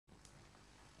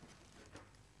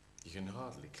You can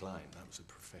hardly claim that was a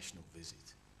professional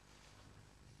visit.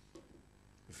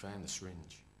 We found the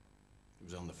syringe. It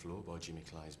was on the floor by Jimmy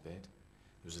Clay's bed.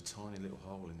 There was a tiny little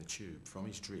hole in the tube from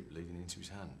his drip leading into his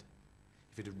hand.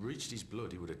 If it had reached his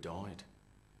blood, he would have died.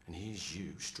 And here's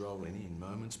you strolling in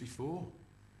moments before.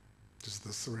 Does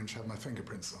the syringe have my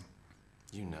fingerprints on?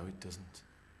 You know it doesn't.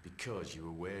 Because you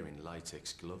were wearing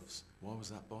latex gloves. Why was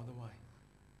that, by the way?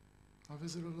 I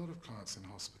visit a lot of clients in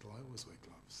hospital. I always wear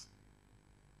gloves.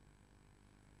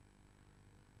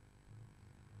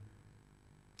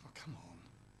 Oh, come on.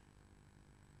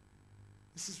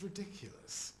 This is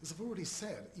ridiculous. As I've already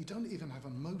said, you don't even have a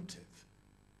motive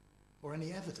or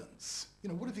any evidence. You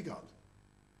know, what have you got?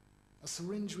 A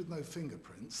syringe with no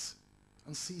fingerprints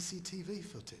and CCTV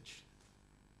footage.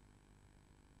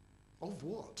 Of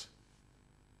what?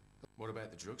 What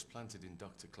about the drugs planted in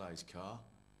Dr. Clay's car?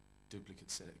 Duplicate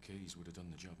set of keys would have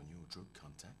done the job on your drug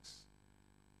contacts.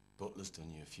 Butler's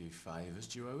done you a few favours.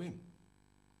 Do you owe him?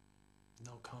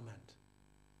 No comment.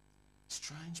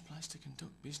 Strange place to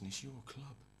conduct business, your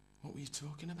club. What were you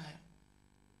talking about?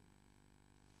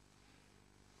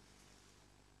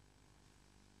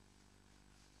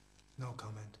 No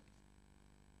comment.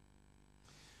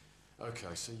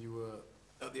 Okay, so you were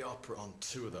at the opera on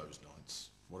 2 of those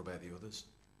nights. What about the others?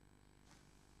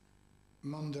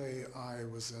 Monday, I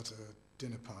was at a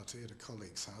dinner party at a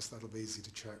colleague's house. That'll be easy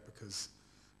to check because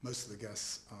most of the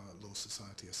guests are Law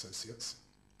Society associates.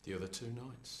 The other 2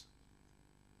 nights?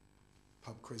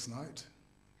 Pub quiz night.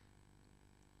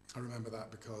 I remember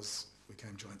that because we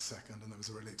came joint second and there was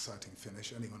a really exciting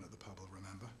finish. Anyone at the pub will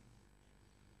remember.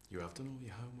 You have done all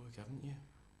your homework, haven't you?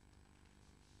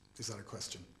 Is that a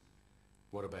question?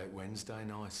 What about Wednesday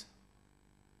night?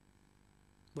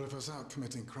 Well, if I was out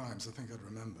committing crimes, I think I'd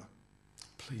remember.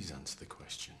 Please answer the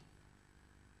question.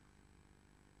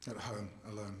 At home,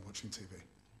 alone, watching TV.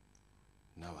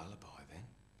 No alibi, then?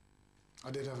 I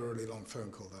did have a really long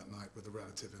phone call that night with a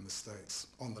relative in the States.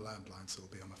 On the landline, so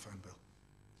it'll be on my phone bill.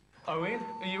 Owen,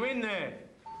 are you in there?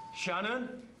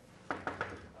 Shannon?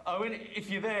 Owen, if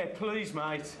you're there, please,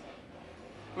 mate.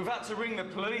 We've had to ring the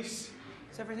police.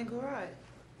 Is everything all right?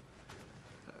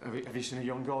 Have you seen a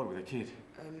young guy with a kid?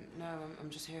 No, I'm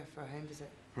just here for a home visit.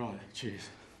 Right, cheers.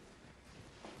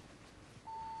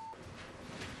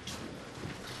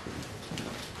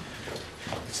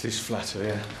 It's this flat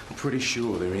here. I'm pretty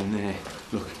sure they're in there.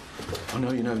 Look, I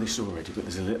know you know this already, but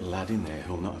there's a little lad in there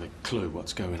who'll not have a clue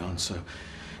what's going on, so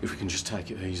if we can just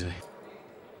take it easy.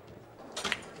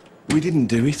 We didn't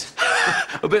do it.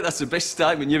 I bet that's the best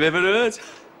statement you've ever heard.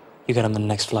 You get on the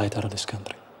next flight out of this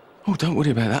country. Oh, don't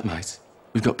worry about that, mate.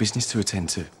 We've got business to attend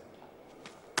to.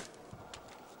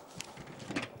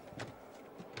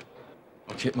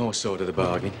 I'll keep my side of the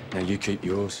bargain. Now you keep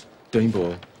yours. Dean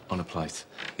Boyle on a plate.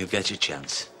 You'll get your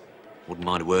chance. Wouldn't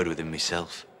mind a word with him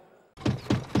myself.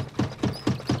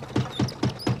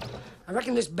 I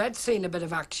reckon this bed's seen a bit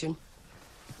of action.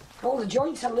 All the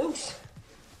joints are loose.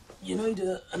 You need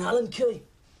an Allen key.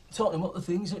 Tighten up the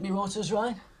things, it'd be right as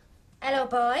rain. Hello,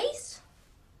 boys.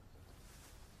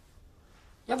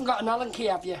 You haven't got an Allen key,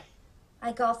 have you?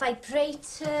 I got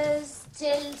vibrators,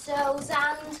 dildos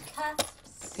and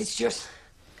cups. It's just,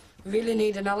 we really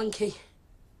need an Allen key.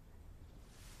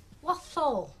 What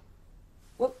for?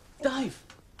 Well, Dave,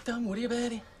 don't worry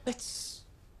about it. Let's...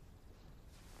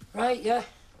 Right, yeah.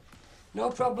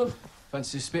 No problem.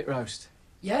 Fancy a spit roast?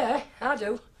 Yeah, I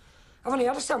do. I've only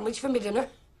had a sandwich for my dinner.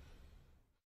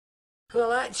 And I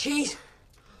like cheese.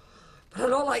 But I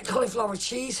don't like cauliflower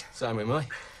cheese. Same with me.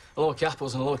 I like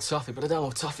apples and I like toffee, but I don't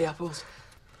like toffee apples.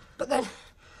 But then,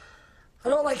 I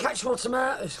don't like actual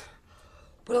tomatoes.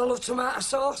 But I love tomato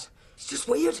sauce. It's just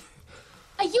weird.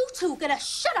 Are you two gonna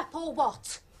shut up or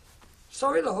what?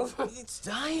 Sorry, love. It's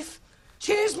Dave.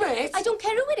 Cheers, mate. I don't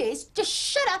care who it is. Just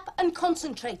shut up and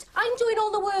concentrate. I'm doing all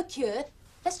the work here.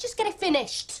 Let's just get it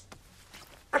finished.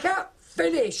 I can't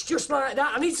finish just like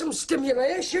that. I need some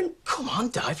stimulation. Come on,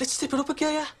 Dave, let's step it up a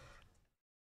gear.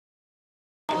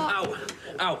 Ow!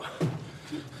 Ow!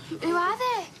 Who are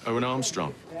they? Owen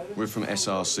Armstrong. We're from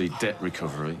SRC Debt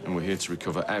Recovery, and we're here to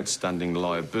recover outstanding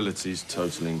liabilities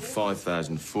totalling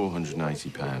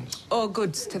 £5,480. Or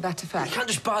goods to that You effect. can't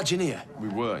just barge in here. We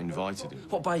were invited.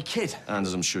 What, by a kid? And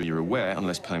as I'm sure you're aware,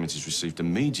 unless payment is received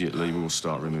immediately, we will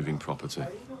start removing property.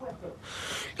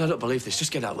 I don't believe this.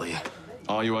 Just get out of here.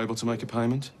 Are you able to make a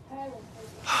payment?